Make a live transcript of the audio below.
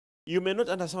You may not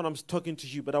understand when I'm talking to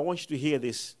you, but I want you to hear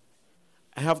this.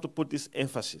 I have to put this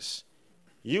emphasis.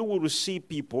 You will see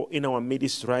people in our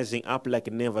midst rising up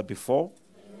like never before.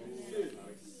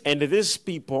 And these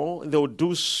people, they will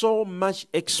do so much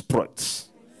exploits.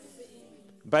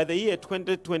 By the year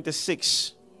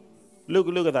 2026, look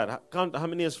at that. Count how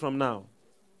many years from now.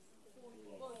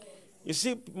 You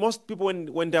see, most people,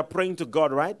 when they're praying to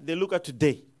God, right, they look at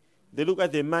today. They look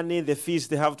at the money, the fees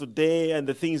they have today, and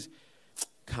the things.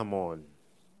 Come on.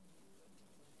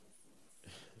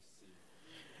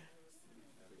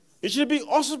 It should be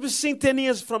also be seen 10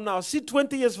 years from now. See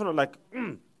 20 years from now, like,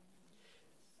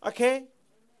 okay.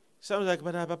 Sounds like,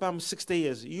 but Papa, I'm 60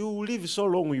 years. You live so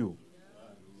long, you.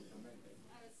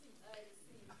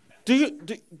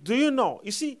 Do you know?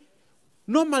 You see,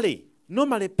 normally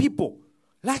people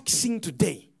like seeing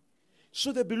today.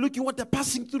 So they'll be looking what they're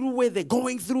passing through, where they're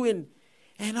going through,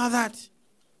 and all that.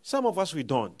 Some of us, we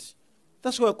don't.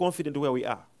 That's why we're confident where we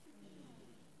are.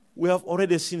 We have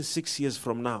already seen 6 years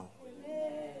from now.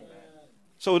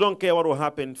 So we don't care what will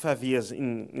happen 5 years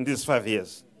in these 5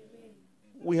 years.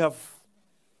 We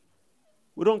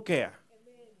don't care.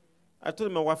 I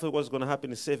told my wife what's going to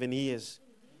happen in 7 years.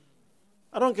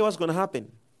 I don't care what's going to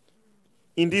happen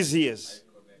in these years.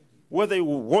 Whether you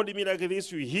hold me like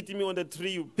this, you hit me on the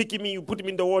tree, you pick me, you put me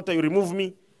in the water, you remove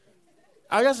me.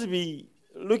 I'll just be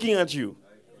looking at you.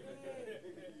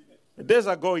 Days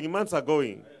are going, months are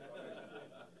going.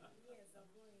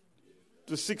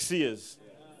 To 6 years.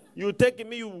 You take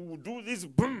me, you do this,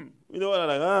 boom. You know what,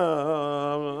 like,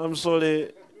 I'm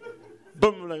sorry.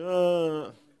 Boom, like,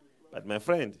 But my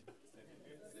friend,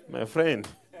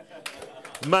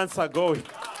 months are going.